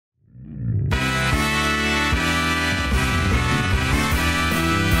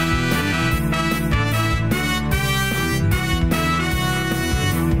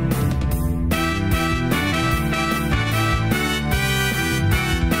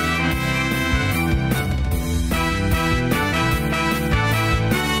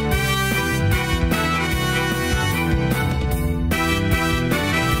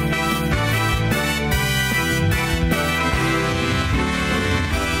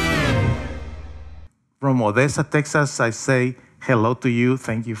from Odessa, Texas, I say hello to you.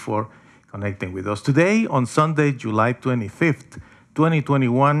 Thank you for connecting with us. Today, on Sunday, July 25th,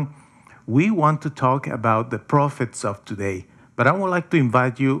 2021, we want to talk about the prophets of today. But I would like to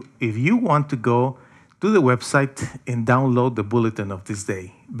invite you, if you want to go to the website and download the bulletin of this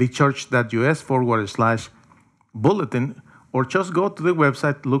day, bchurch.us/bulletin, or just go to the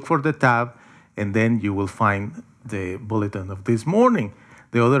website, look for the tab, and then you will find the bulletin of this morning.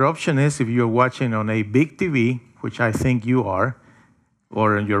 The other option is if you're watching on a big TV, which I think you are,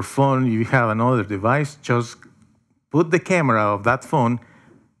 or on your phone, you have another device, just put the camera of that phone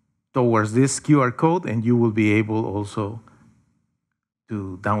towards this QR code, and you will be able also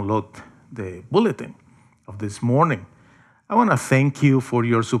to download the bulletin of this morning. I want to thank you for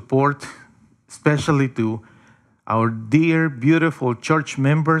your support, especially to our dear, beautiful church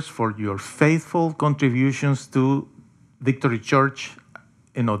members for your faithful contributions to Victory Church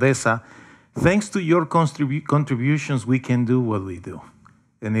in Odessa. Thanks to your contributions, we can do what we do.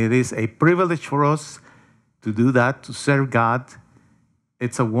 And it is a privilege for us to do that, to serve God.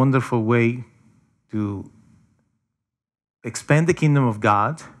 It's a wonderful way to expand the kingdom of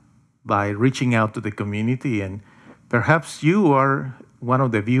God by reaching out to the community. And perhaps you are one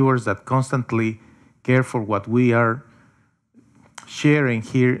of the viewers that constantly care for what we are sharing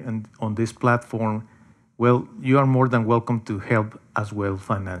here and on this platform. Well, you are more than welcome to help as well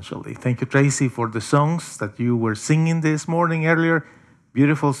financially. Thank you, Tracy, for the songs that you were singing this morning earlier.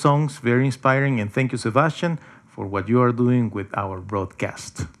 Beautiful songs, very inspiring. And thank you, Sebastian, for what you are doing with our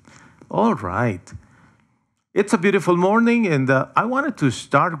broadcast. All right. It's a beautiful morning, and I wanted to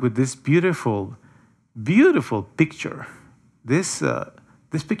start with this beautiful, beautiful picture. This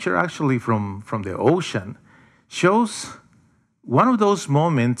picture actually from the ocean shows one of those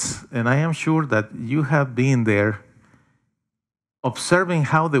moments, and I am sure that you have been there, observing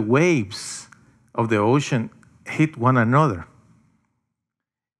how the waves of the ocean hit one another.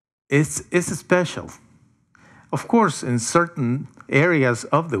 It's special. Of course, in certain areas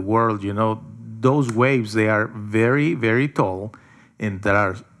of the world, those waves, they are very, very tall, and there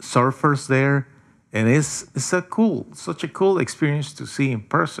are surfers there, and it's such a cool experience to see in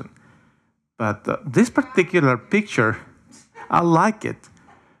person. But this particular picture, I like it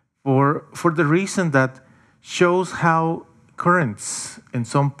for the reason that shows how currents at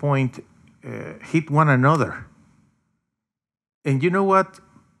some point hit one another. And you know what?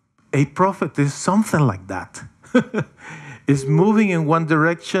 A prophet is something like that. It's moving in one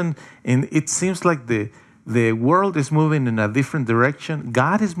direction, and it seems like the world is moving in a different direction.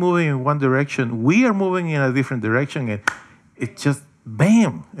 God is moving in one direction. We are moving in a different direction, and it just,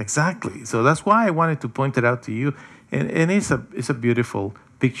 bam, exactly. So that's why I wanted to point it out to you. And it's a beautiful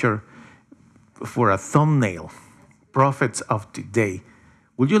picture for a thumbnail. Prophets of today.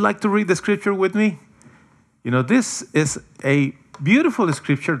 Would you like to read the scripture with me? This is a beautiful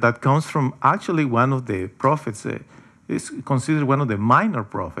scripture that comes from actually one of the prophets. It's considered one of the minor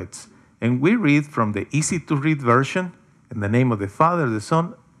prophets. And we read from the easy-to-read version in the name of the Father, the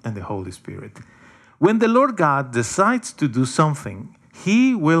Son, and the Holy Spirit. When the Lord God decides to do something,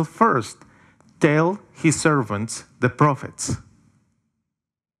 He will first tell His servants, the prophets.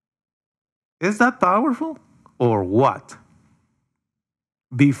 Is that powerful or what?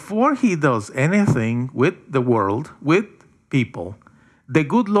 Before He does anything with the world, with people, the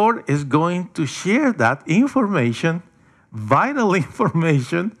good Lord is going to share that information, vital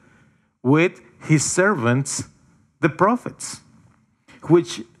information, with His servants, the prophets,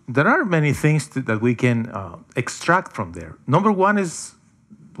 which there are many things that we can extract from there. Number one is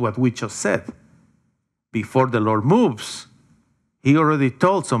what we just said. Before the Lord moves, He already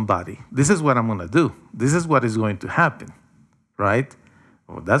told somebody, this is what I'm going to do. This is what is going to happen, right?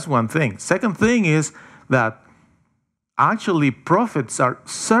 Well, that's one thing. Second thing is that actually prophets are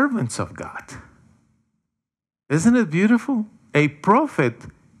servants of God. Isn't it beautiful? A prophet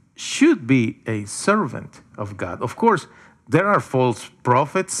should be a servant of God. Of course, there are false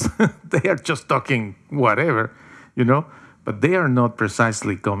prophets. They are just talking whatever, but they are not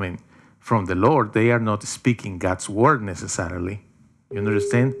precisely coming from the Lord. They are not speaking God's word necessarily. You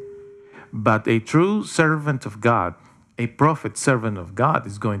understand? But a true servant of God, a prophet servant of God,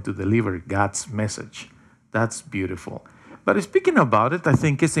 is going to deliver God's message. That's beautiful. But speaking about it, I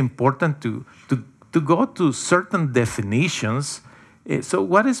think it's important to go to certain definitions. So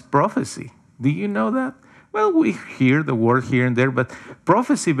what is prophecy? Do you know that? Well, we hear the word here and there, but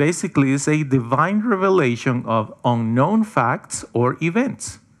prophecy basically is a divine revelation of unknown facts or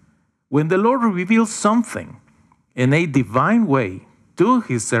events. When the Lord reveals something in a divine way to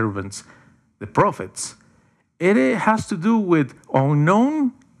His servants, the prophets, it has to do with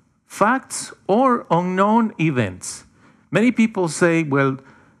unknown facts or unknown events. Many people say, well,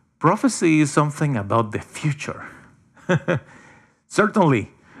 prophecy is something about the future.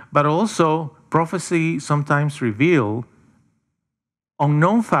 Certainly, but also prophecy sometimes reveal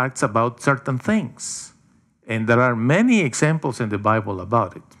unknown facts about certain things. And there are many examples in the Bible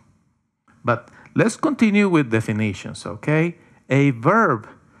about it. But let's continue with definitions, okay? A verb,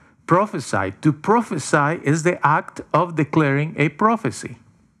 prophesy. To prophesy is the act of declaring a prophecy.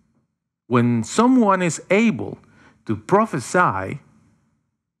 When someone is able to prophesy,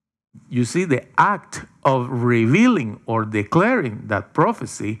 you see the act of revealing or declaring that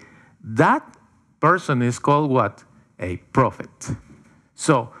prophecy, that person is called what? A prophet.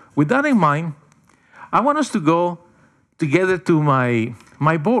 So, with that in mind, I want us to go together to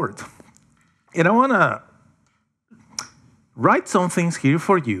my board. And I want to write some things here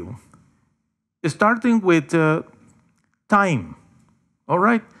for you, starting with time. All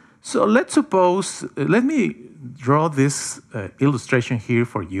right? So let's suppose, let me draw this illustration here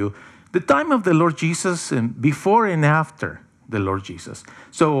for you. The time of the Lord Jesus and before and after the Lord Jesus.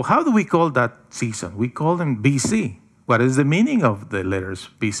 So how do we call that season? We call them BC. What is the meaning of the letters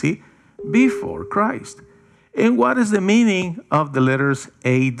BC? Before Christ. And what is the meaning of the letters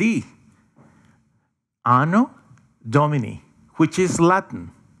AD? Anno Domini, which is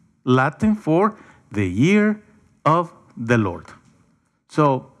Latin. Latin for the year of the Lord.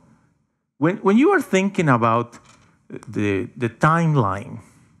 So when you are thinking about the timeline,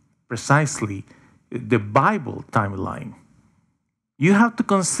 precisely the Bible timeline, you have to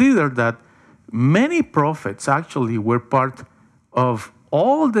consider that many prophets actually were part of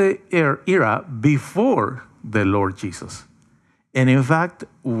all the era before the Lord Jesus. And in fact,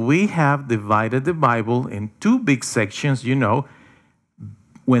 we have divided the Bible in two big sections. You know,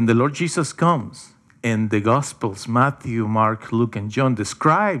 when the Lord Jesus comes and the Gospels, Matthew, Mark, Luke, and John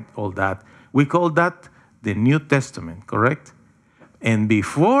describe all that, we call that the New Testament, correct? And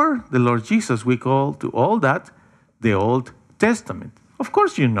before the Lord Jesus, we call to all that the Old Testament. Of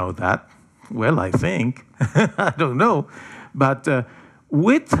course you know that. Well, I think. I don't know. But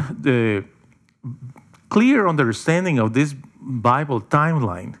with the clear understanding of this Bible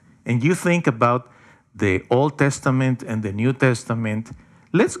timeline, and you think about the Old Testament and the New Testament,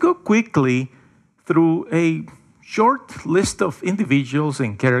 let's go quickly through a short list of individuals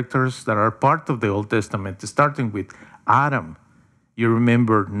and characters that are part of the Old Testament, starting with Adam. You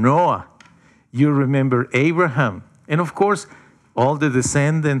remember Noah. You remember Abraham. And of course, all the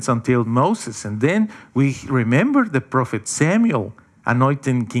descendants until Moses. And then we remember the prophet Samuel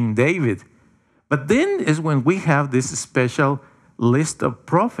anointing King David. But then is when we have this special list of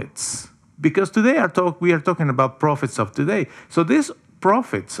prophets. Because today we are talking about prophets of today. So these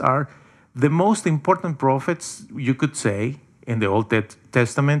prophets are the most important prophets, you could say, in the Old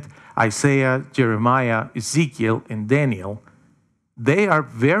Testament. Isaiah, Jeremiah, Ezekiel, and Daniel. They are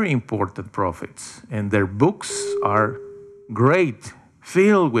very important prophets. And their books are great,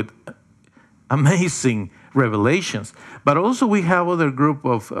 filled with amazing revelations. But also we have other group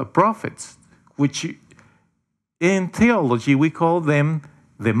of prophets, which in theology we call them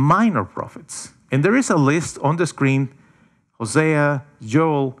the minor prophets. And there is a list on the screen: Hosea,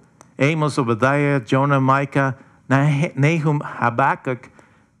 Joel, Amos, Obadiah, Jonah, Micah, Nahum, Habakkuk,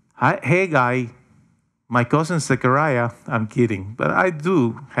 Haggai, my cousin Zechariah. I'm kidding, but I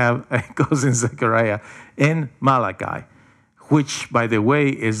do have a cousin Zechariah, and Malachi, which, by the way,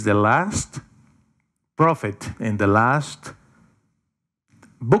 is the last prophet and the last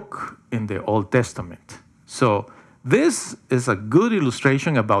book in the Old Testament. So this is a good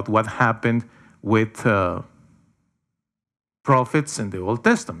illustration about what happened with prophets in the Old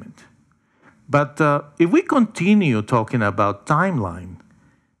Testament. But if we continue talking about timeline,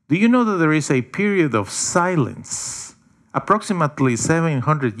 do you know that there is a period of silence, approximately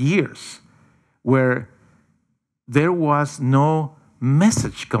 700 years, where there was no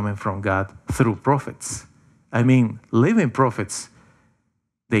message coming from God through prophets? I mean, living prophets.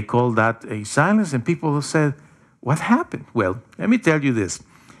 They call that a silence, and people said, what happened? Well, let me tell you this.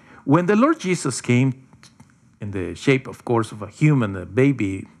 When the Lord Jesus came in the shape, of course, of a human, a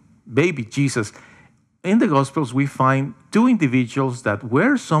baby Jesus, in the Gospels we find two individuals that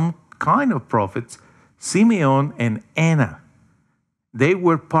were some kind of prophets, Simeon and Anna. They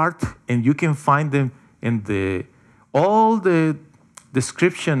were part, and you can find them in all the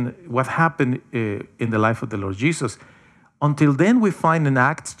description what happened in the life of the Lord Jesus. Until then, we find in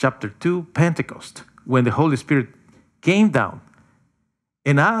Acts chapter 2, Pentecost, when the Holy Spirit came down.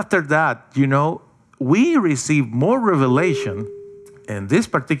 And after that, you know, we receive more revelation, in this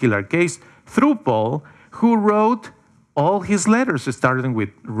particular case, through Paul, who wrote all his letters, starting with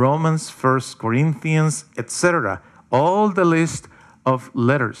Romans, First Corinthians, etc. All the list of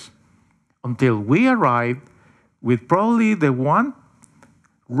letters until we arrive with probably the one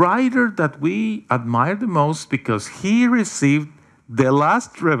writer that we admire the most because he received the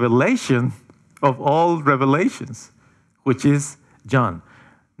last revelation of all revelations, which is John.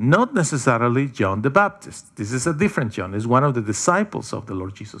 Not necessarily John the Baptist. This is a different John. It's one of the disciples of the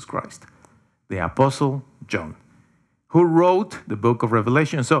Lord Jesus Christ, the Apostle John, who wrote the book of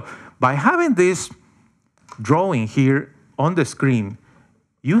Revelation. So by having this drawing here on the screen,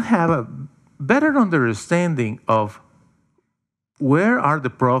 you have a better understanding of where are the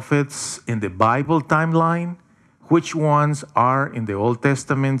prophets in the Bible timeline, which ones are in the Old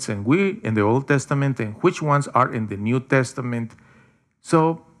Testament and which ones are in the New Testament.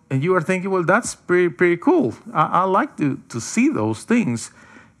 So, and you are thinking, well, that's pretty cool. I like to see those things.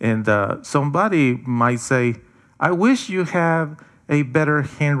 And somebody might say, I wish you have a better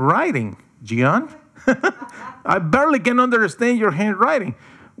handwriting, Gian. I barely can understand your handwriting.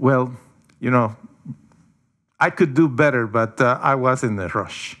 Well, I could do better, but I was in a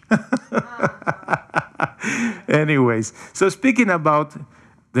rush. Anyways, so speaking about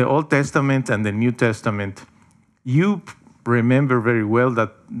the Old Testament and the New Testament, you remember very well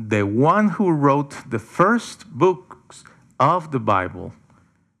that the one who wrote the first books of the Bible,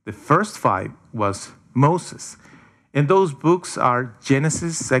 the first 5, was Moses. And those books are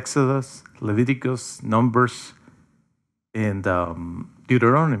Genesis, Exodus, Leviticus, Numbers, and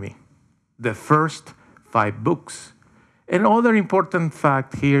Deuteronomy, the first 5 books. Another important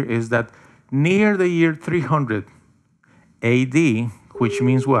fact here is that near the year 300 AD, which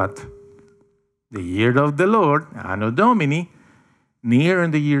means what? The year of the Lord, Anno Domini, near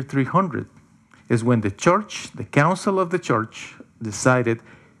in the year 300, is when the church, the council of the church, decided,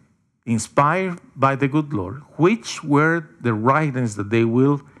 inspired by the good Lord, which were the writings that they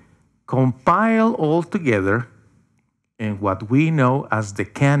will compile all together in what we know as the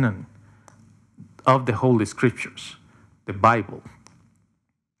canon of the Holy Scriptures, the Bible.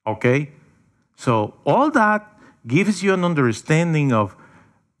 Okay? So all that gives you an understanding of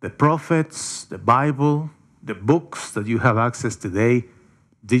the prophets, the Bible, the books that you have access today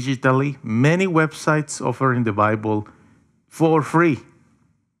digitally. Many websites offering the Bible for free.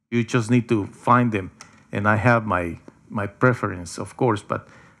 You just need to find them. And I have my preference, of course, but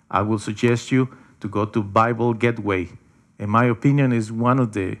I will suggest you to go to Bible Gateway. In my opinion, is one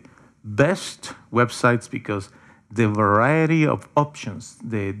of the best websites because the variety of options,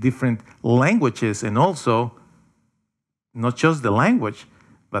 the different languages, and also not just the language,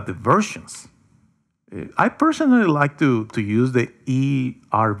 but the versions. I personally like to use the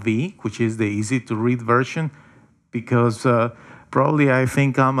ERV, which is the easy to read version, because probably I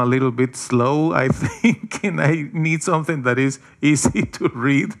think I'm a little bit slow, I think, and I need something that is easy to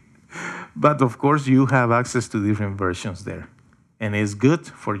read. But of course, you have access to different versions there. And it's good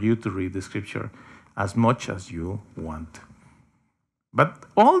for you to read the scripture as much as you want. But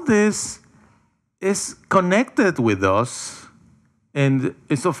all this is connected with us, and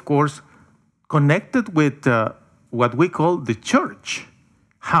it's, of course, connected with what we call the church.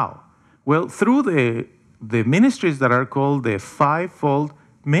 How? Well, through the ministries that are called the fivefold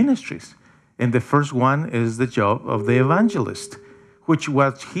ministries. And the first one is the job of the evangelist, which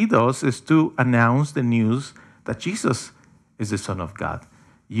what he does is to announce the news that Jesus is the Son of God.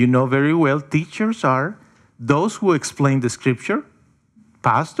 You know very well, teachers are those who explain the scripture.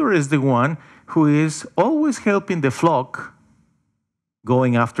 Pastor is the one who is always helping the flock,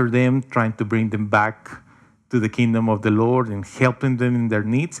 going after them, trying to bring them back to the kingdom of the Lord and helping them in their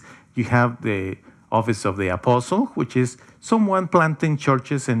needs. You have the office of the apostle, which is someone planting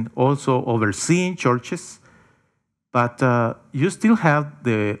churches and also overseeing churches. But you still have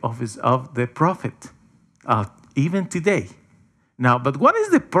the office of the prophet, even today. Now, but what is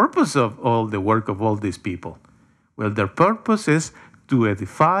the purpose of all the work of all these people? Well, their purpose is to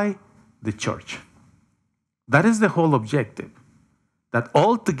edify the church. That is the whole objective. That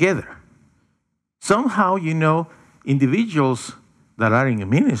all together, somehow, individuals that are in a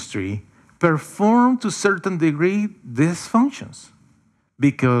ministry perform to a certain degree these functions.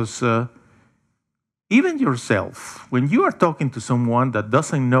 Because even yourself, when you are talking to someone that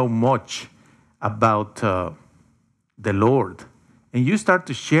doesn't know much about the Lord, and you start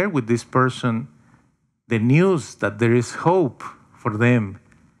to share with this person the news that there is hope for them,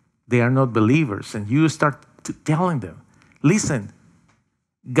 they are not believers, and you start telling them, listen,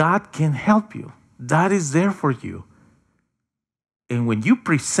 God can help you. that is there for you. And when you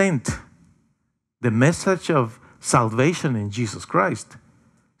present the message of salvation in Jesus Christ,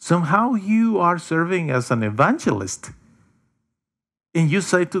 somehow you are serving as an evangelist And you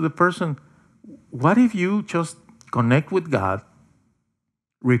say to the person, what if you just connect with God,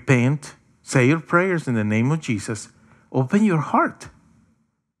 repent, say your prayers in the name of Jesus, open your heart?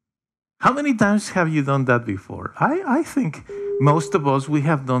 How many times have you done that before? I think most of us, we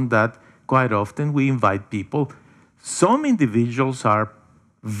have done that quite often. We invite people. Some individuals are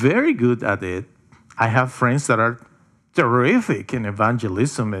very good at it. I have friends that are terrific in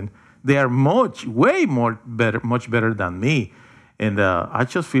evangelism, and they are much better than me. And I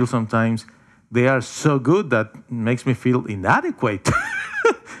just feel sometimes they are so good that makes me feel inadequate.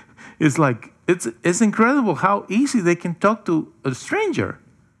 It's like, it's incredible how easy they can talk to a stranger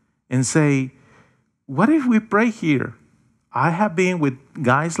and say, what if we pray here? I have been with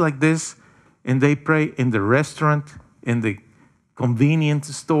guys like this, and they pray in the restaurant, in the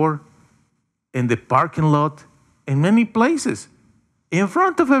convenience store, in the parking lot, in many places, in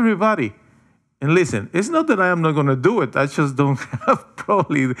front of everybody. And listen, it's not that I am not going to do it. I just don't have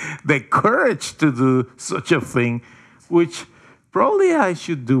probably the courage to do such a thing, which probably I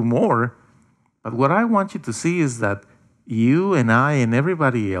should do more. But what I want you to see is that you and I and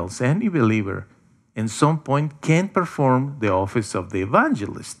everybody else, any believer, in some point can perform the office of the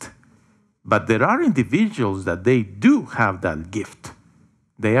evangelist. But there are individuals that they do have that gift.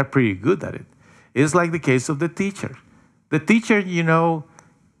 They are pretty good at it. It's like the case of the teacher. The teacher,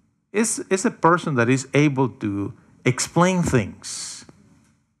 is a person that is able to explain things,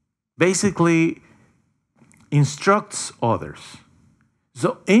 basically instructs others.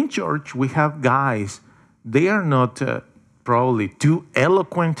 So in church, we have guys, they are not probably too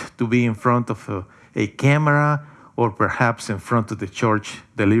eloquent to be in front of a camera or perhaps in front of the church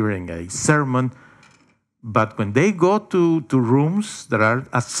delivering a sermon. But when they go to rooms that are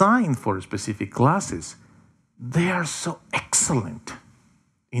assigned for specific classes, they are so excellent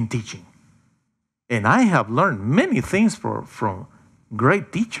in teaching. And I have learned many things from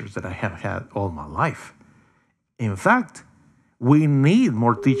great teachers that I have had all my life. In fact, we need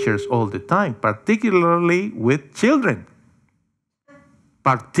more teachers all the time, particularly with children.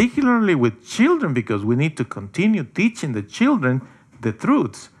 Particularly with children, because we need to continue teaching the children the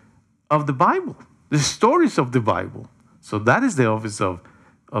truths of the Bible, the stories of the Bible. So that is the office of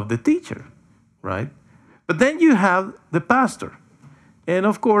the teacher, right? But then you have the pastor. And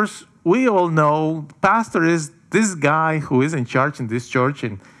of course, we all know pastor is this guy who is in charge in this church,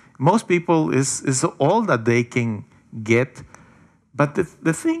 and most people is all that they can get. But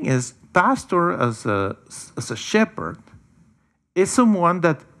the thing is, pastor as a shepherd is someone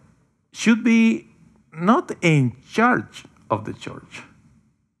that should be not in charge of the church.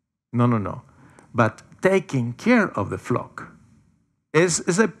 No. But taking care of the flock.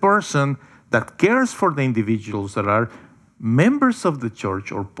 Is a person that cares for the individuals that are members of the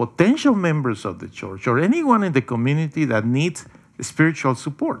church or potential members of the church or anyone in the community that needs spiritual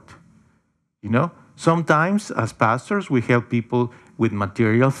support. Sometimes as pastors, we help people with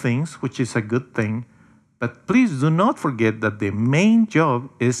material things, which is a good thing. But please do not forget that the main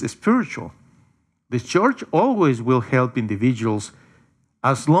job is spiritual. The church always will help individuals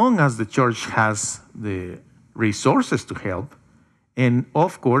as long as the church has the resources to help. And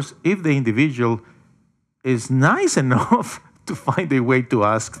of course, if the individual is nice enough to find a way to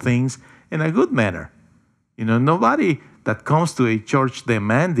ask things in a good manner. Nobody that comes to a church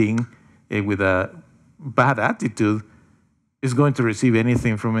demanding with a bad attitude is going to receive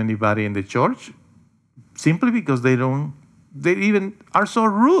anything from anybody in the church simply because they even are so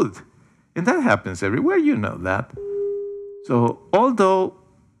rude. And that happens everywhere, you know that. So although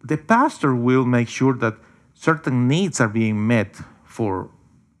the pastor will make sure that certain needs are being met for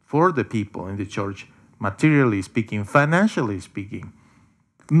the people in the church, materially speaking, financially speaking,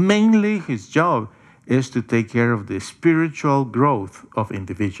 mainly his job is to take care of the spiritual growth of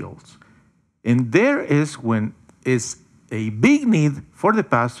individuals. And there is when it's a big need for the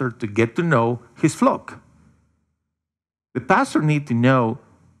pastor to get to know his flock. The pastor needs to know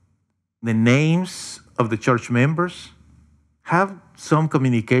the names of the church members, have some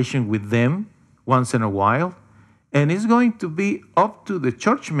communication with them once in a while, and it's going to be up to the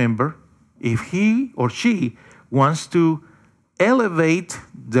church member if he or she wants to elevate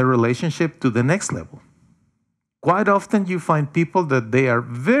the relationship to the next level. Quite often you find people that they are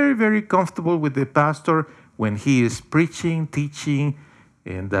very, very comfortable with the pastor when he is preaching, teaching,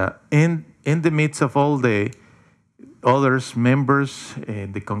 and in the midst of all the others, members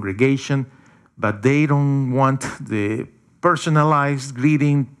in the congregation, but they don't want the personalized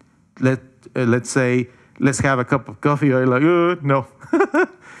greeting. Let's say, let's have a cup of coffee. You're like, no.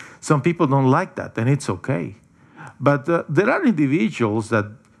 Some people don't like that, and it's okay. But there are individuals that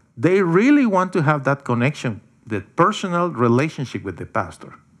they really want to have that connection the personal relationship with the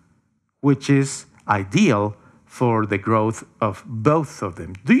pastor, which is ideal for the growth of both of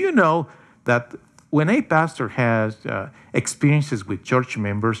them. Do you know that when a pastor has experiences with church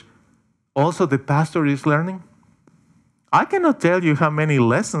members, also the pastor is learning? I cannot tell you how many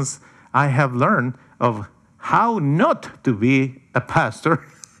lessons I have learned of how not to be a pastor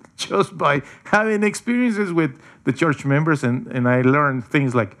just by having experiences with the church members. And I learned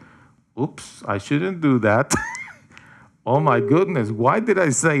things like, oops, I shouldn't do that. Oh my goodness, why did I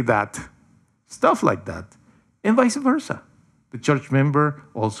say that? Stuff like that. And vice versa. The church member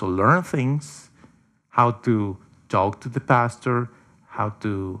also learns things, how to talk to the pastor, how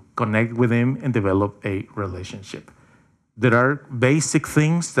to connect with him and develop a relationship. There are basic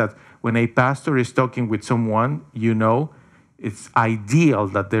things that when a pastor is talking with someone, you know, it's ideal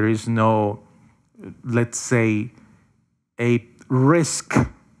that there is no, let's say, a risk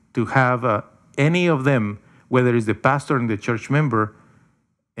to have any of them, whether it's the pastor and the church member,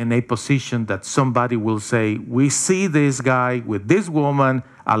 in a position that somebody will say, we see this guy with this woman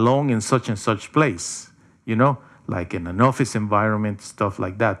alone in such and such place, you know, like in an office environment, stuff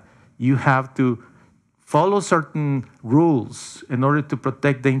like that. You have to follow certain rules in order to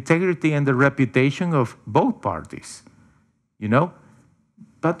protect the integrity and the reputation of both parties, you know?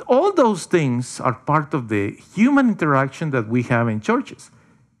 But all those things are part of the human interaction that we have in churches.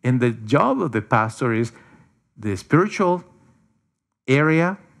 And the job of the pastor is the spiritual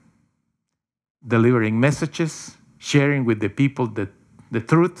area, delivering messages, sharing with the people the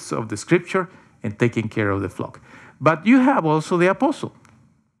truths of the scripture, and taking care of the flock. But you have also the apostle.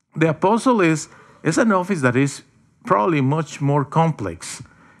 The apostle is an office that is probably much more complex,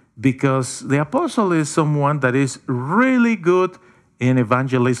 because the apostle is someone that is really good in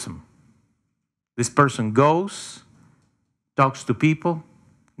evangelism. This person goes, talks to people,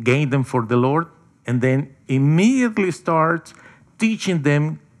 gain them for the Lord, and then immediately starts teaching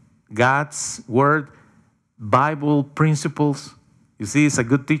them God's word, Bible principles. You see, it's a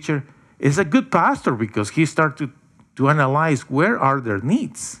good teacher. It's a good pastor because he starts to analyze where are their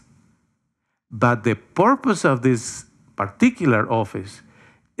needs. But the purpose of this particular office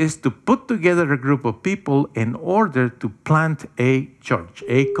is to put together a group of people in order to plant a church,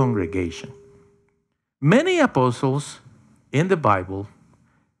 a congregation. Many apostles in the Bible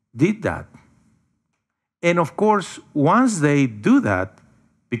did that. And of course, once they do that,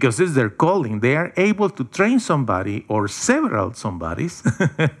 because it's their calling, they are able to train somebody or several somebodies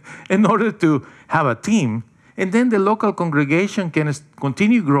in order to have a team. And then the local congregation can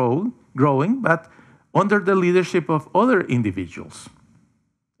continue growing, but under the leadership of other individuals.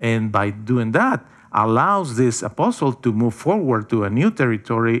 And by doing that, allows this apostle to move forward to a new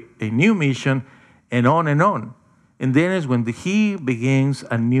territory, a new mission, and on and on. And then is when he begins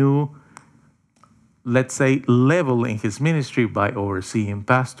a new, let's say, level in his ministry by overseeing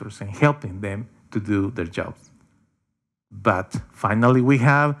pastors and helping them to do their jobs. But finally, we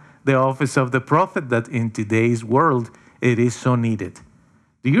have the office of the prophet that in today's world, it is so needed.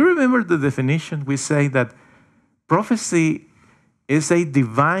 Do you remember the definition? We say that prophecy is a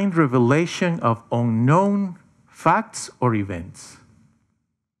divine revelation of unknown facts or events.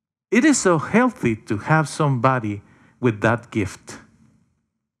 It is so healthy to have somebody with that gift,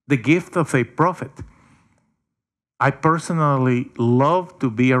 the gift of a prophet. I personally love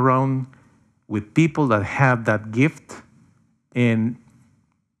to be around with people that have that gift, and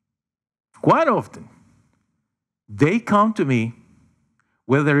quite often they come to me,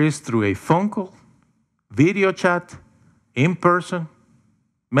 whether it's through a phone call, video chat, in person,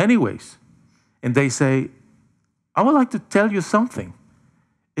 many ways. And they say, I would like to tell you something.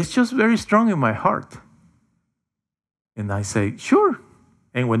 It's just very strong in my heart. And I say, sure.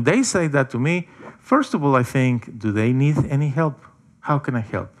 And when they say that to me, first of all, I think, do they need any help? How can I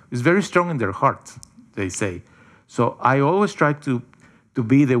help? It's very strong in their heart, they say. So I always try to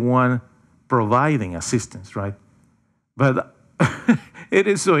be the one providing assistance, right? But it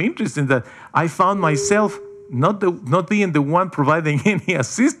is so interesting that I found myself not being the one providing any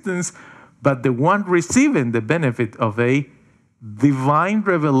assistance, but the one receiving the benefit of a divine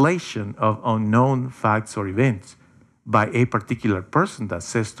revelation of unknown facts or events by a particular person that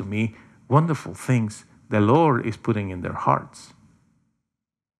says to me wonderful things the Lord is putting in their hearts.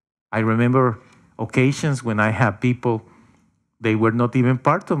 I remember occasions when I had people, they were not even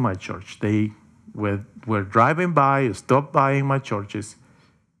part of my church. They were driving by, stopped by in my churches,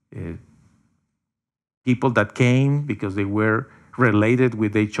 people that came because they were related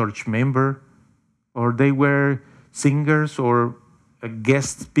with a church member, or they were singers or a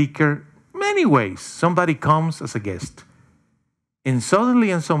guest speaker. Many ways, somebody comes as a guest. And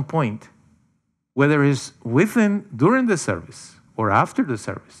suddenly at some point, whether it's within, during the service or after the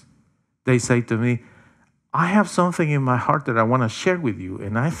service, they say to me, I have something in my heart that I want to share with you,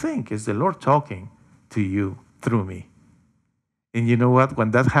 and I think it's the Lord talking to you through me. And you know what?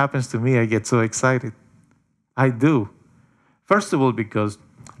 When that happens to me, I get so excited. I do. First of all, because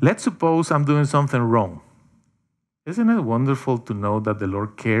let's suppose I'm doing something wrong. Isn't it wonderful to know that the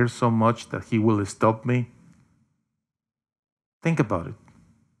Lord cares so much that He will stop me? Think about it.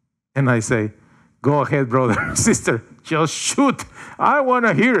 And I say, go ahead, brother, sister, just shoot. I want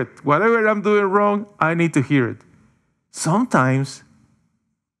to hear it. Whatever I'm doing wrong, I need to hear it. Sometimes,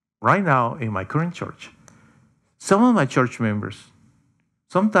 right now in my current church, some of my church members,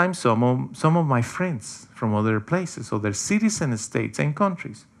 sometimes some of my friends from other places, other cities and states and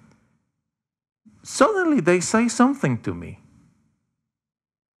countries, suddenly they say something to me.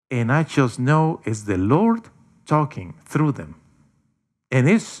 And I just know it's the Lord talking through them. And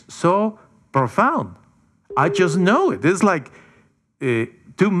it's so profound. I just know it. It's like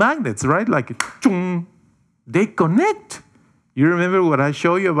two magnets, right? Like, they connect. You remember what I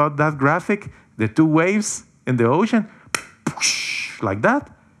showed you about that graphic? The two waves in the ocean? Like that.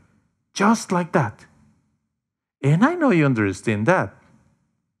 Just like that. And I know you understand that.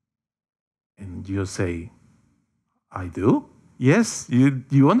 And you say, I do? Yes,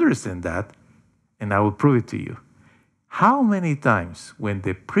 you understand that. And I will prove it to you. How many times when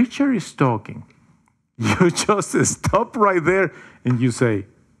the preacher is talking, you just stop right there and you say,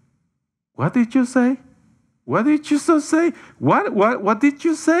 what did you say? What did you just say? What did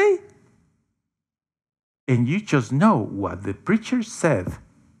you say? And you just know what the preacher said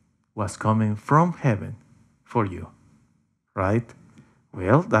was coming from heaven for you, right?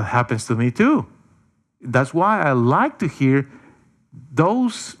 Well, that happens to me too. That's why I like to hear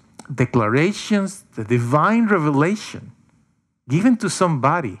those declarations, the divine revelation given to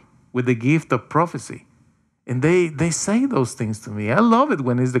somebody with the gift of prophecy. And they say those things to me. I love it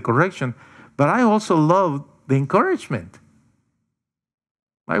when it's the correction, but I also love the encouragement.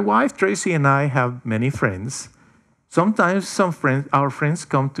 My wife, Tracy, and I have many friends. Sometimes our friends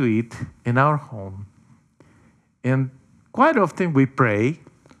come to eat in our home. And quite often we pray.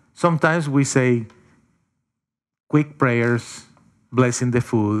 Sometimes we say quick prayers, blessing the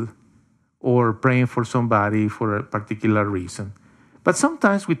food, or praying for somebody for a particular reason. But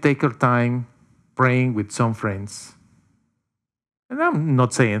sometimes we take our time praying with some friends. And I'm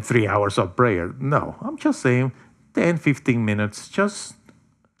not saying 3 hours of prayer. No, I'm just saying 10, 15 minutes, just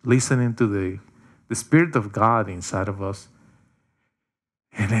listening to the Spirit of God inside of us.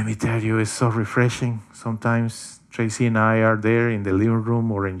 And let me tell you, it's so refreshing. Sometimes Tracy and I are there in the living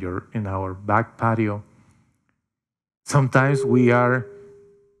room or in our back patio. Sometimes we are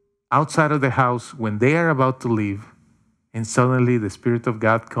outside of the house when they are about to leave, and suddenly the Spirit of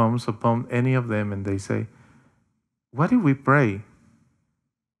God comes upon any of them and they say, what did we pray?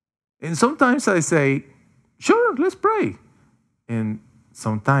 And sometimes I say, sure, let's pray. And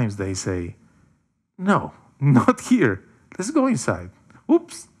sometimes they say, no, not here. Let's go inside.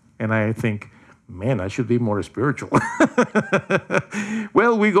 Oops. And I think, man, I should be more spiritual.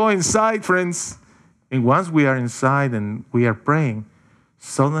 Well, we go inside, friends. And once we are inside and we are praying,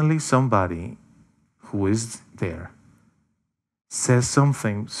 suddenly somebody who is there says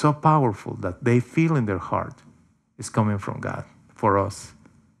something so powerful that they feel in their heart is coming from God for us.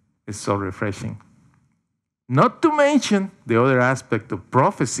 It's so refreshing. Not to mention the other aspect of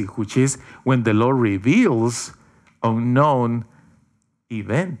prophecy, which is when the Lord reveals unknown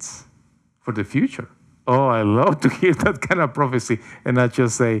events for the future. Oh, I love to hear that kind of prophecy. And I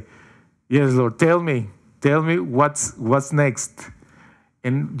just say, yes, Lord, tell me what's next.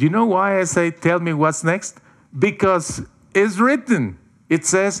 And do you know why I say, tell me what's next? Because it's written. It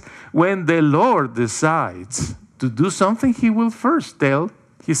says, when the Lord decides to do something, He will first tell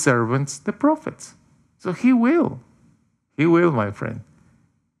His servants, the prophets. So He will. He will, my friend.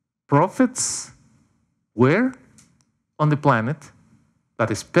 Prophets were on the planet,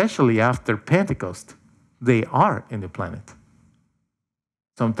 but especially after Pentecost, they are in the planet.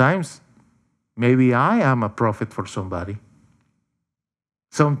 Sometimes, maybe I am a prophet for somebody.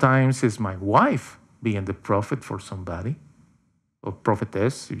 Sometimes it's my wife being the prophet for somebody, or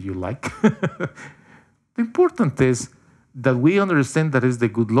prophetess, if you like. The important is that we understand that it's the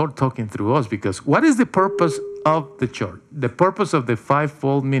good Lord talking through us, because what is the purpose of the church? The purpose of the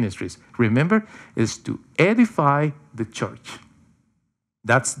fivefold ministries, remember, is to edify the church.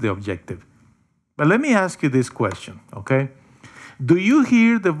 That's the objective. But let me ask you this question, okay? Do you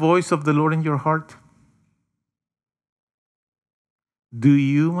hear the voice of the Lord in your heart? Do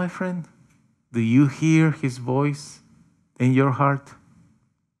you, my friend? Do you hear His voice in your heart?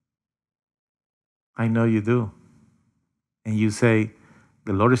 I know you do. And you say,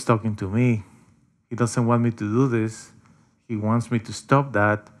 the Lord is talking to me. He doesn't want me to do this. He wants me to stop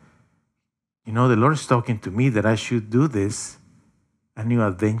that. You know, the Lord is talking to me that I should do this. A new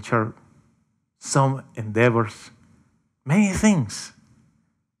adventure, some endeavors, many things.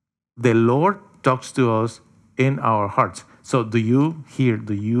 The Lord talks to us in our hearts. So do you hear,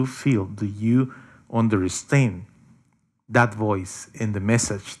 do you feel, do you understand that voice in the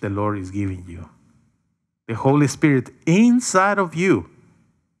message the Lord is giving you? The Holy Spirit inside of you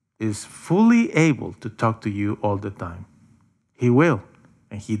is fully able to talk to you all the time. He will,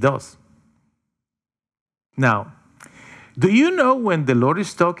 and He does. Now, do you know when the Lord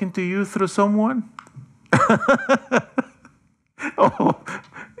is talking to you through someone? Oh,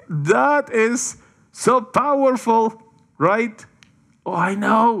 that is so powerful, right? Oh, I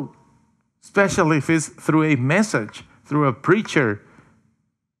know. Especially if it's through a message, through a preacher,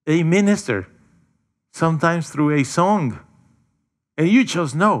 a minister, sometimes through a song. And you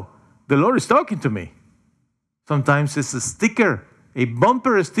just know, the Lord is talking to me. Sometimes it's a sticker, a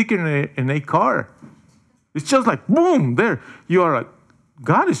bumper sticker in a car. It's just like, boom, there. You are like,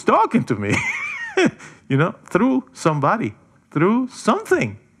 God is talking to me. You know, through somebody, through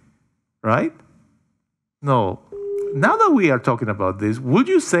something, right? No. Now that we are talking about this, would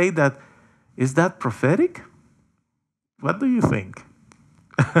you say that, is that prophetic? What do you think?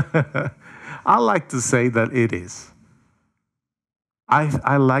 I like to say that it is.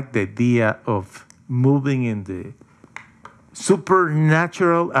 I like the idea of moving in the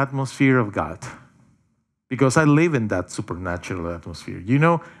supernatural atmosphere of God, because I live in that supernatural atmosphere. You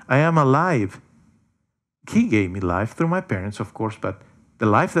know, I am alive. He gave me life through my parents, of course, but the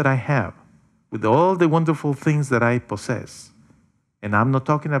life that I have, with all the wonderful things that I possess, and I'm not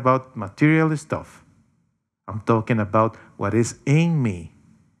talking about material stuff. I'm talking about what is in me,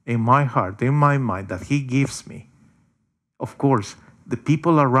 in my heart, in my mind, that He gives me. Of course, the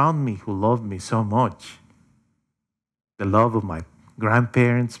people around me who love me so much, the love of my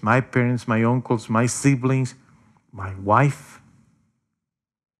grandparents, my parents, my uncles, my siblings, my wife,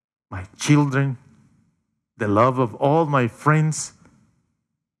 my children, the love of all my friends.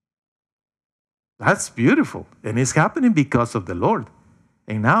 That's beautiful. And it's happening because of the Lord.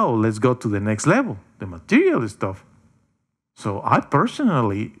 And now let's go to the next level, the material stuff. So I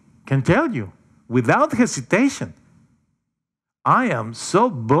personally can tell you, without hesitation, I am so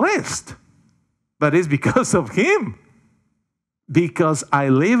blessed. But it's because of Him. Because I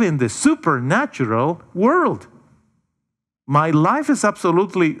live in the supernatural world. My life is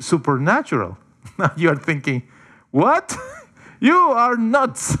absolutely supernatural. Now you are thinking, what? You are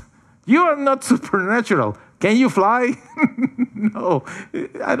nuts. You are not supernatural. Can you fly? No,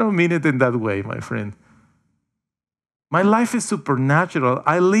 I don't mean it in that way, my friend. My life is supernatural.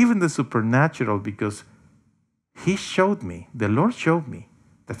 I live in the supernatural because He showed me, the Lord showed me,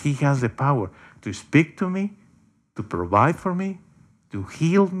 that He has the power to speak to me, to provide for me, to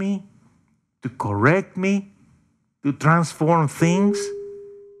heal me, to correct me, to transform things,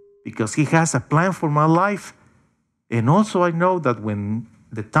 because He has a plan for my life. And also I know that when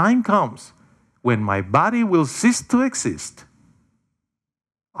the time comes, when my body will cease to exist,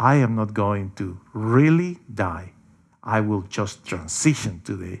 I am not going to really die. I will just transition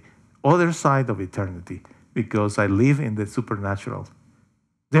to the other side of eternity because I live in the supernatural.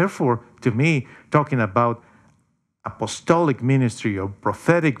 Therefore, to me, talking about apostolic ministry or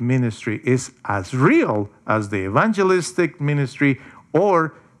prophetic ministry is as real as the evangelistic ministry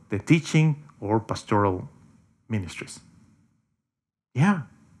or the teaching or pastoral ministries. Yeah.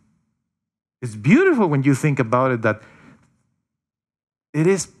 It's beautiful when you think about it that it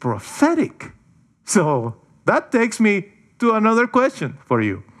is prophetic. So that takes me to another question for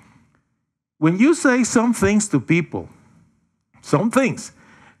you. When you say some things to people, some things,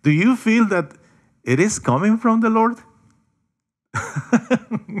 do you feel that it is coming from the Lord?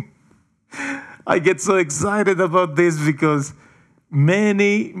 I get so excited about this because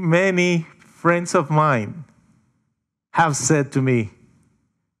many friends of mine have said to me,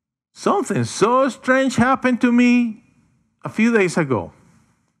 something so strange happened to me a few days ago.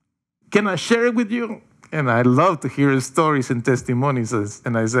 Can I share it with you? And I love to hear stories and testimonies.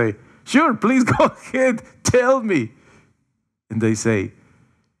 And I say, sure, please go ahead, tell me. And they say,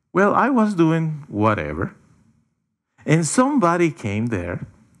 well, I was doing whatever. And somebody came there.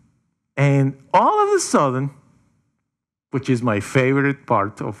 And all of a sudden, which is my favorite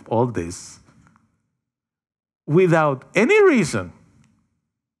part of all this, without any reason,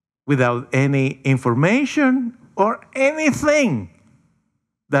 without any information or anything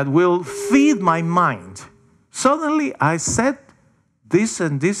that will feed my mind, suddenly I said this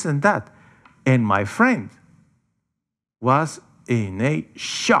and this and that. And my friend was in a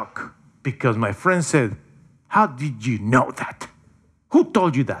shock because my friend said, "How did you know that? Who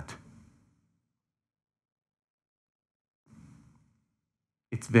told you that?"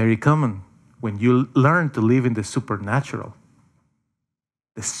 It's very common when you learn to live in the supernatural.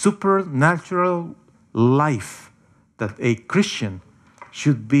 The supernatural life that a Christian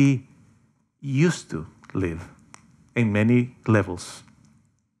should be used to live in many levels.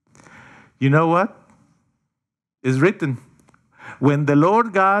 You know what? It's written, when the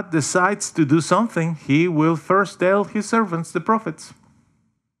Lord God decides to do something, he will first tell his servants, the prophets.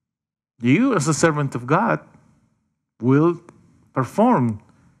 You, as a servant of God, will perform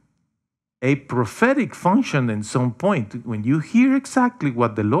a prophetic function in some point when you hear exactly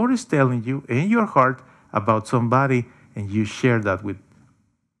what the Lord is telling you in your heart about somebody and you share that with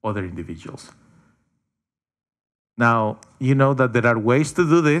other individuals. Now, you know that there are ways to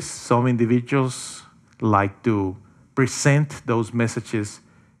do this. Some individuals like to present those messages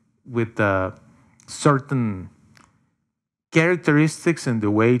with certain characteristics in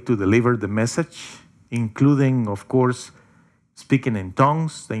the way to deliver the message, including, of course, speaking in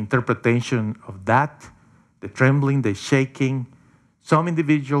tongues, the interpretation of that, the trembling, the shaking. Some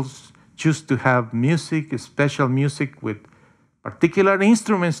individuals choose to have music, special music with particular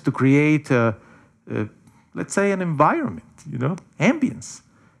instruments to create, let's say, an environment, ambience.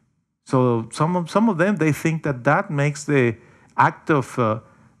 So some of them, they think that makes the act of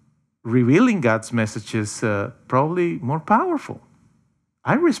revealing God's messages probably more powerful.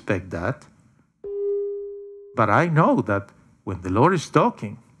 I respect that. But I know that when the Lord is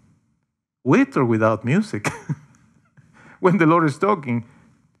talking, with or without music, when the Lord is talking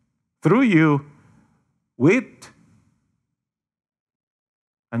through you with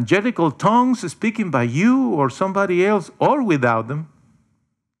angelical tongues speaking by you or somebody else, or without them,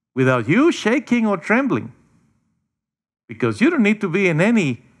 without you shaking or trembling, because you don't need to be in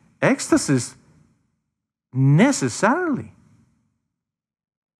any ecstasy necessarily.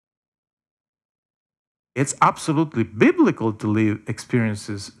 It's absolutely biblical to live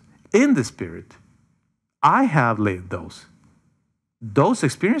experiences in the Spirit. I have lived those. Those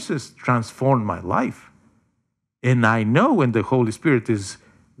experiences transformed my life. And I know when the Holy Spirit is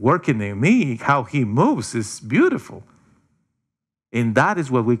working in me, how he moves is beautiful. And that is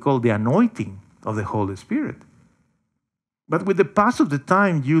what we call the anointing of the Holy Spirit. But with the pass of the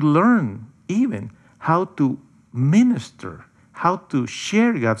time, you learn even how to minister, how to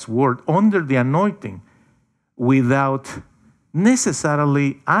share God's word under the anointing without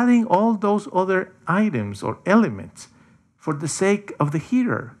necessarily adding all those other items or elements for the sake of the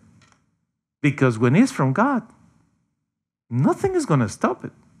hearer. Because when it's from God, nothing is going to stop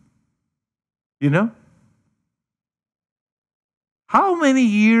it. How many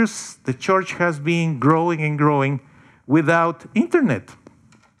years the church has been growing and growing without internet,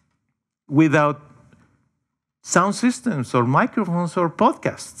 without sound systems or microphones or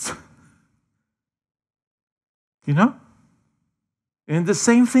podcasts? And the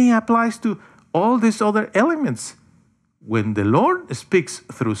same thing applies to all these other elements. When the Lord speaks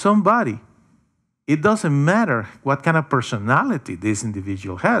through somebody, it doesn't matter what kind of personality this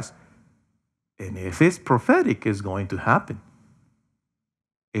individual has. And if it's prophetic, it's going to happen.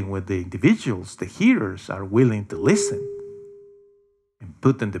 And when the individuals, the hearers, are willing to listen and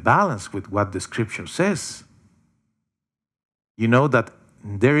put in the balance with what the scripture says, you know that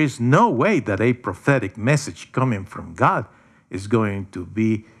there is no way that a prophetic message coming from God is going to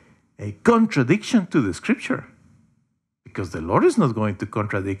be a contradiction to the scripture, because the Lord is not going to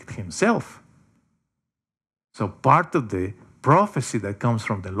contradict himself. So part of the prophecy that comes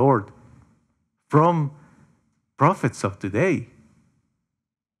from the Lord, from prophets of today,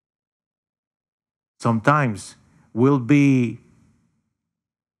 sometimes will be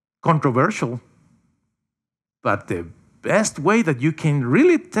controversial, but the best way that you can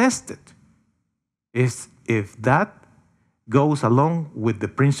really test it is if that goes along with the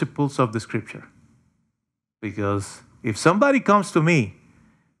principles of the scripture. Because if somebody comes to me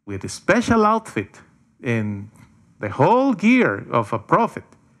with a special outfit and the whole gear of a prophet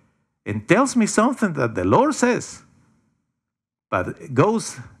and tells me something that the Lord says, but it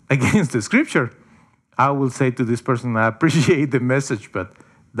goes against the scripture, I will say to this person, I appreciate the message, but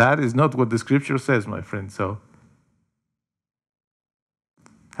that is not what the scripture says, my friend. So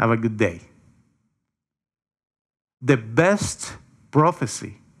have a good day. The best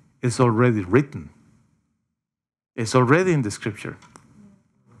prophecy is already written. It's already in the scripture.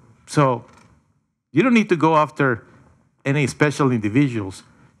 So you don't need to go after any special individuals.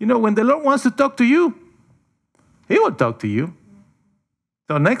 When the Lord wants to talk to you, he will talk to you.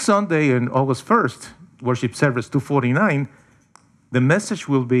 So next Sunday on August 1st, worship service 249, the message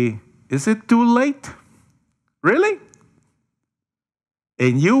will be, is it too late? Really?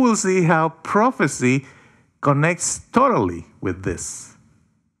 And you will see how prophecy connects totally with this.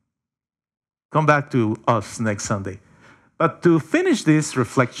 Come back to us next Sunday. But to finish this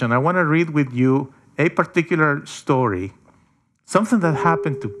reflection, I want to read with you a particular story, something that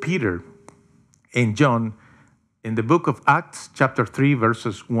happened to Peter and John in the book of Acts, chapter 3,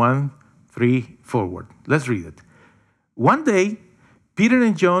 verses 1, 3 forward. Let's read it. One day, Peter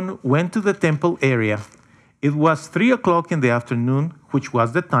and John went to the temple area. It was 3 o'clock in the afternoon, which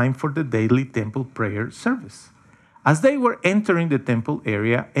was the time for the daily temple prayer service. As they were entering the temple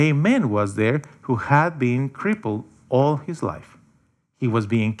area, a man was there who had been crippled all his life. He was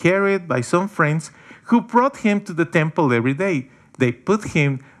being carried by some friends who brought him to the temple every day. They put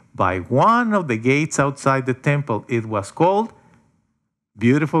him by one of the gates outside the temple. It was called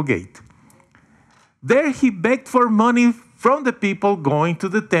Beautiful Gate. There he begged for money from the people going to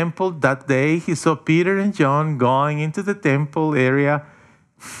the temple. That day he saw Peter and John going into the temple area.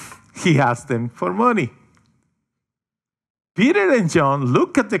 He asked them for money. Peter and John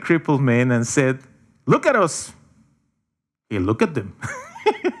looked at the crippled man and said, "Look at us." He looked at them.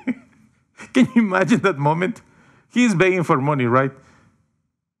 Can you imagine that moment? He's begging for money, right?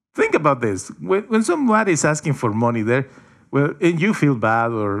 Think about this. When somebody is asking for money there, well, and you feel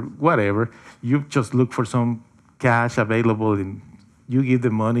bad or whatever, you just look for some cash available and you give the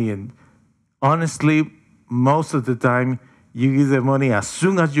money. And honestly, most of the time, you give the money as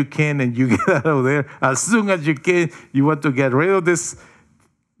soon as you can and you get out of there as soon as you can. You want to get rid of this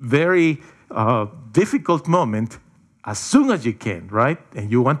very difficult moment as soon as you can, right? And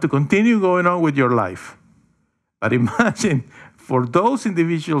you want to continue going on with your life. But imagine for those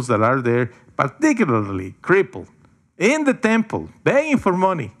individuals that are there, particularly crippled, in the temple, begging for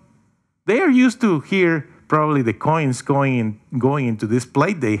money, they are used to hear probably the coins going into this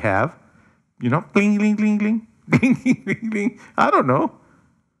plate they have, cling, cling, cling, cling, cling, cling, cling. I don't know.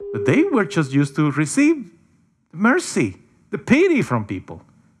 But they were just used to receive mercy, the pity from people.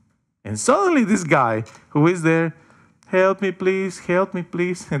 And suddenly this guy who is there, help me please, help me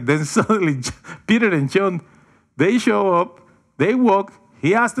please. And then suddenly Peter and John, they show up, they walk,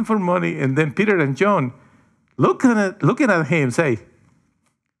 he asked them for money, and then Peter and John looking at him say,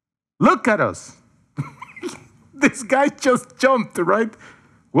 "Look at us." This guy just jumped, right?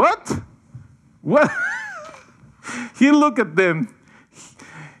 What? He looked at them.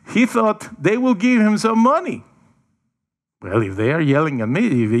 He thought they will give him some money. Well, if they are yelling at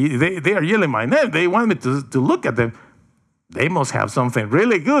me, if they are yelling my name, they want me to look at them, they must have something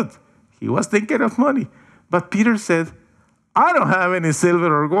really good. He was thinking of money. But Peter said, "I don't have any silver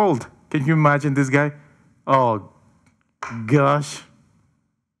or gold." Can you imagine this guy? Oh, gosh.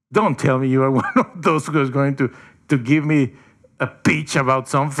 Don't tell me you are one of those who is going to give me a pitch about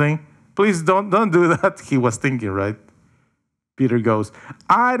something. Please don't do that. He was thinking, right? Peter goes,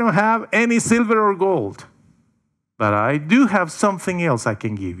 "I don't have any silver or gold, but I do have something else I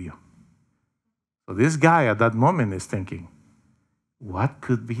can give you." So this guy at that moment is thinking, what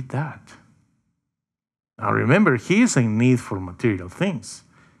could be that? Now remember, he is in need for material things.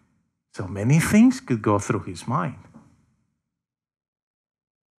 So many things could go through his mind.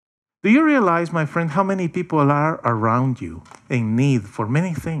 Do you realize, my friend, how many people are around you in need for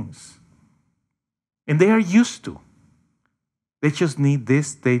many things? And they are used to. They just need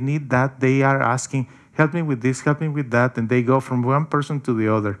this, they need that. They are asking, help me with this, help me with that. And they go from one person to the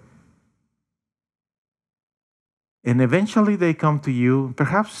other. And eventually they come to you.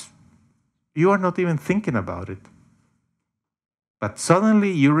 Perhaps you are not even thinking about it. But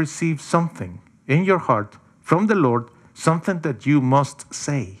suddenly you receive something in your heart from the Lord, something that you must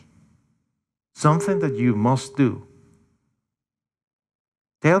say, something that you must do.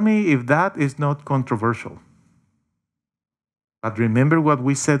 Tell me if that is not controversial. But remember what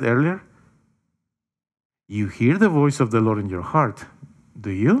we said earlier? You hear the voice of the Lord in your heart,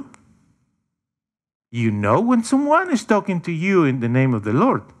 do you? You know when someone is talking to you in the name of the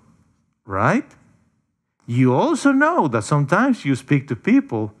Lord, right? You also know that sometimes you speak to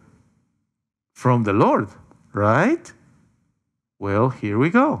people from the Lord, right? Well, here we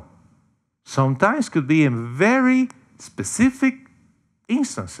go. Sometimes could be in very specific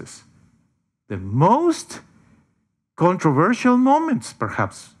instances. The most controversial moments,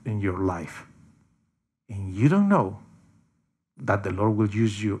 perhaps, in your life. And you don't know that the Lord will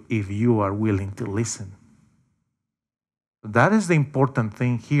use you if you are willing to listen. That is the important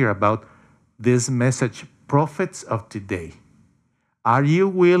thing here about this message, prophets of today. Are you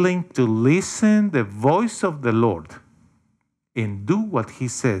willing to listen the voice of the Lord and do what he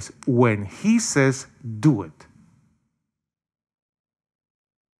says. When he says, do it.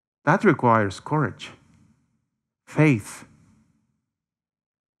 That requires courage, faith.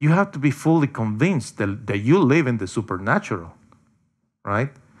 You have to be fully convinced that you live in the supernatural,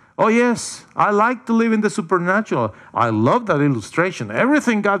 right? Oh, yes, I like to live in the supernatural. I love that illustration.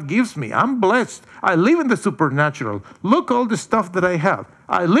 Everything God gives me, I'm blessed. I live in the supernatural. Look all the stuff that I have.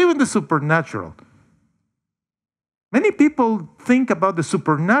 I live in the supernatural. Many people think about the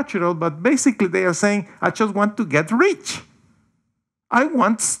supernatural, but basically they are saying, I just want to get rich. I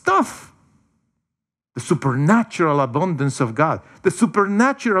want stuff. The supernatural abundance of God, the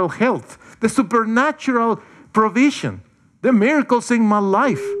supernatural health, the supernatural provision, the miracles in my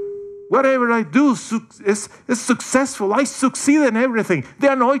life. Whatever I do is successful. I succeed in everything.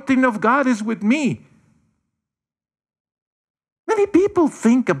 The anointing of God is with me. Many people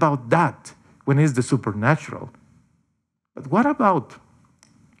think about that when it's the supernatural. But what about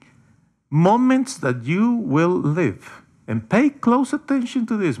moments that you will live? And pay close attention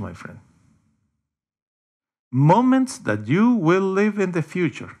to this, my friend. Moments that you will live in the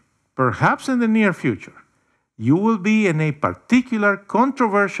future, perhaps in the near future. You will be in a particular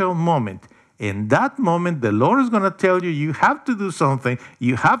controversial moment. In that moment, the Lord is going to tell you, you have to do something,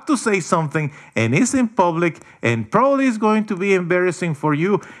 you have to say something, and it's in public, and probably it's going to be embarrassing for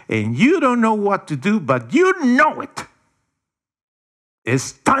you, and you don't know what to do, but you know it.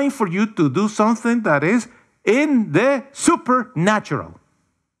 It's time for you to do something that is in the supernatural.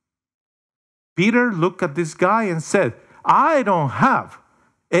 Peter looked at this guy and said, I don't have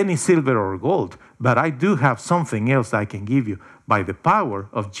any silver or gold, but I do have something else I can give you by the power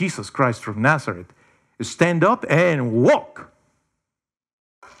of Jesus Christ from Nazareth. Stand up and walk.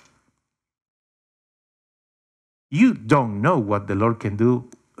 You don't know what the Lord can do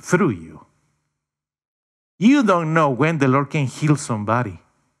through you. You don't know when the Lord can heal somebody.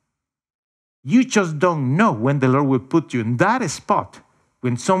 You just don't know when the Lord will put you in that spot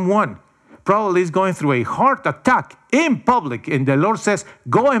when someone probably is going through a heart attack in public, and the Lord says,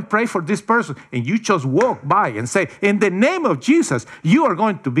 go and pray for this person, and you just walk by and say, in the name of Jesus, you are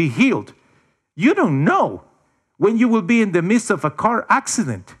going to be healed. You don't know when you will be in the midst of a car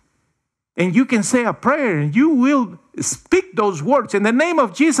accident, and you can say a prayer, and you will speak those words, in the name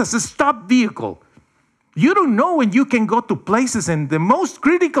of Jesus, stop vehicle. You don't know when you can go to places in the most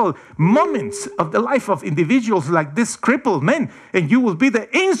critical moments of the life of individuals like this crippled man, and you will be the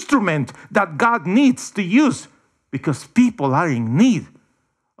instrument that God needs to use because people are in need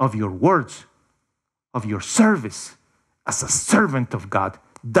of your words, of your service as a servant of God.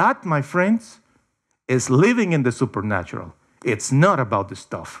 That, my friends, is living in the supernatural. It's not about the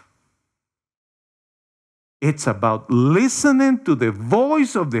stuff. It's about listening to the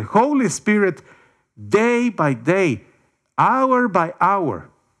voice of the Holy Spirit day by day, hour by hour,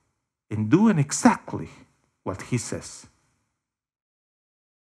 and doing exactly what he says.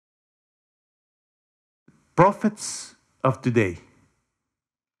 Prophets of today,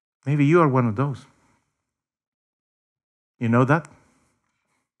 maybe you are one of those. You know that?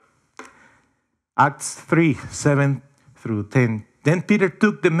 Acts 3, 7 through 10. Then Peter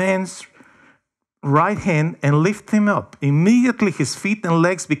took the man's right hand and lifted him up. Immediately his feet and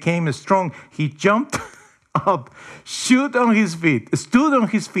legs became strong. He jumped up, stood on his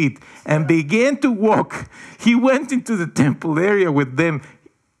feet, and began to walk. He went into the temple area with them.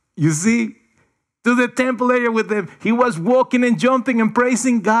 You see, to the temple area with them. He was walking and jumping and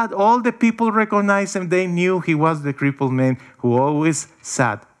praising God. All the people recognized him. They knew he was the crippled man who always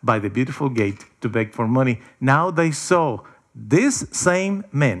sat by the beautiful gate to beg for money. Now they saw this same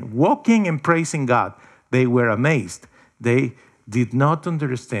man walking and praising God. They were amazed. They did not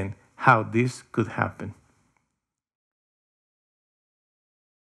understand how this could happen.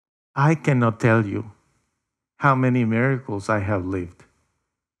 I cannot tell you how many miracles I have lived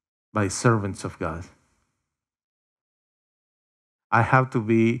by servants of God. I have to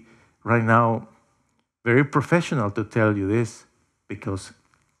be right now very professional to tell you this because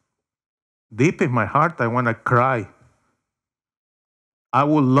deep in my heart I want to cry. I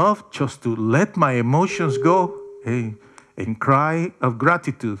would love just to let my emotions go and cry of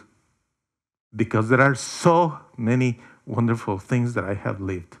gratitude because there are so many wonderful things that I have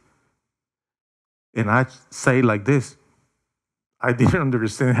lived. And I say like this, I didn't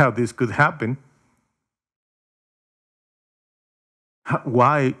understand how this could happen.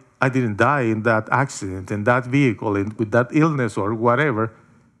 Why I didn't die in that accident, in that vehicle, and with that illness or whatever.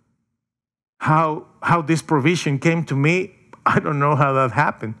 How this provision came to me, I don't know how that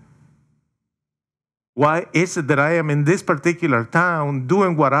happened. Why is it that I am in this particular town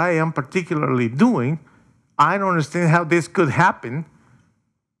doing what I am particularly doing? I don't understand how this could happen.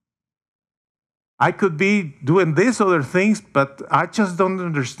 I could be doing these other things, but I just don't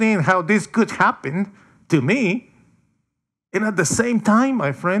understand how this could happen to me. And at the same time,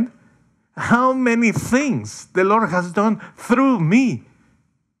 my friend, how many things the Lord has done through me,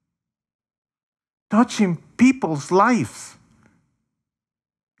 touching people's lives.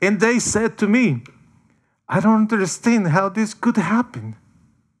 And they said to me, I don't understand how this could happen.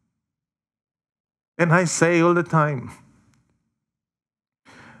 And I say all the time,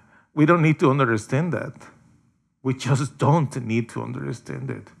 we don't need to understand that. We just don't need to understand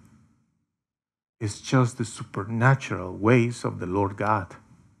it. It's just the supernatural ways of the Lord God.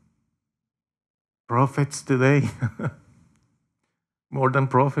 Prophets today, more than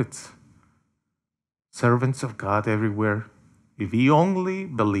prophets, servants of God everywhere. If you only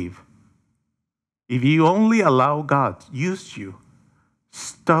believe, if you only allow God to use you,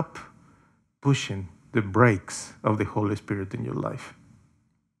 stop pushing the brakes of the Holy Spirit in your life.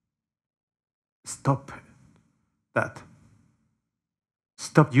 Stop that.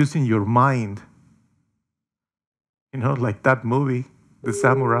 Stop using your mind. You know, like that movie, The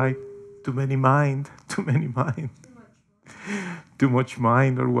Samurai, too many mind. Too much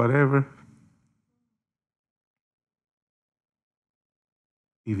mind or whatever.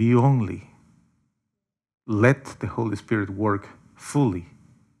 If you only let the Holy Spirit work fully,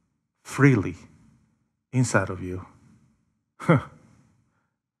 freely inside of you,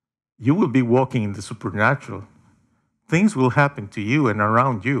 you will be walking in the supernatural. Things will happen to you and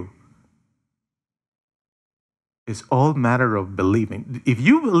around you. It's all matter of believing. If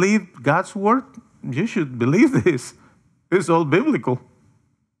you believe God's word, you should believe this. It's all biblical.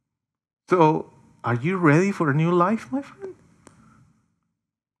 So, are you ready for a new life, my friend?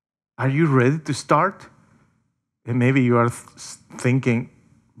 Are you ready to start? And maybe you are thinking,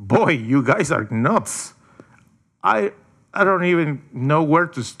 boy, you guys are nuts. I don't even know where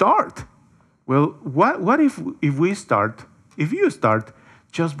to start. Well, what if you start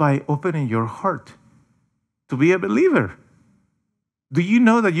just by opening your heart to be a believer? Do you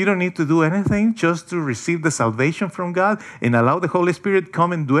know that you don't need to do anything just to receive the salvation from God and allow the Holy Spirit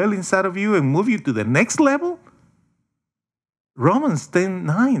come and dwell inside of you and move you to the next level? Romans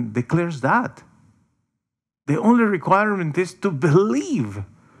 10:9 declares that. The only requirement is to believe.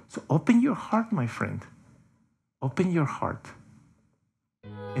 So open your heart, my friend. Open your heart.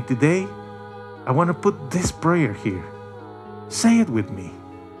 And today, I want to put this prayer here. Say it with me.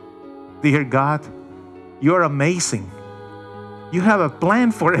 Dear God, you're amazing. You have a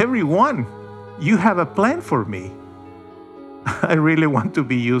plan for everyone. You have a plan for me. I really want to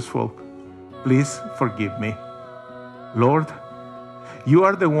be useful. Please forgive me. Lord, you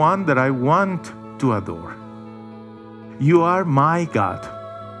are the one that I want to adore. You are my God.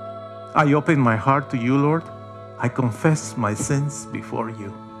 I open my heart to you, Lord. I confess my sins before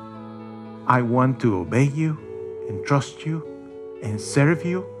you. I want to obey you and trust you and serve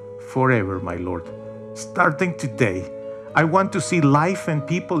you forever, my Lord. Starting today, I want to see life and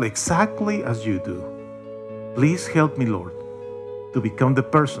people exactly as you do. Please help me, Lord, to become the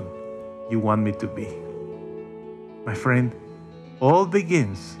person you want me to be. My friend, all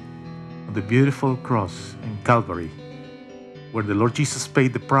begins on the beautiful cross in Calvary, where the Lord Jesus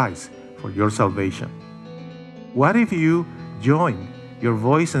paid the price for your salvation. What if you join your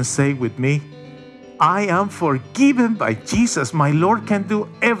voice and say with me, I am forgiven by Jesus. My Lord can do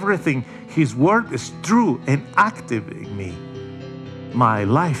everything. His word is true and active in me. My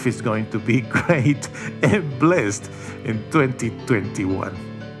life is going to be great and blessed in 2021.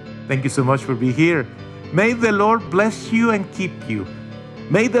 Thank you so much for being here. May the Lord bless you and keep you.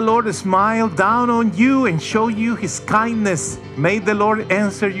 May the Lord smile down on you and show you His kindness. May the Lord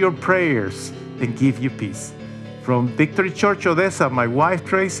answer your prayers and give you peace. From Victory Church Odessa, my wife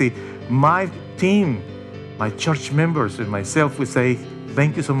Tracy, my team, my church members, and myself, we say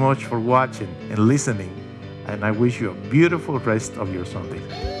thank you so much for watching and listening. And I wish you a beautiful rest of your Sunday.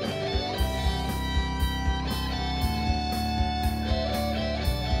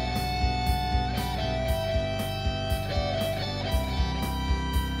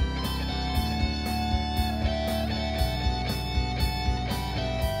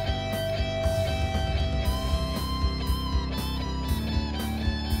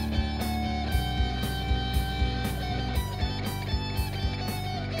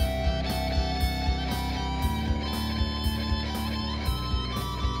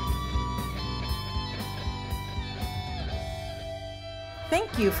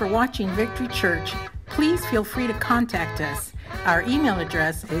 Thank you for watching Victory Church. Please feel free to contact us. Our email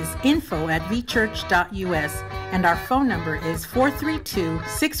address is info@vchurch.us, and our phone number is 432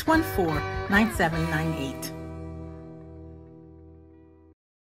 614 9798.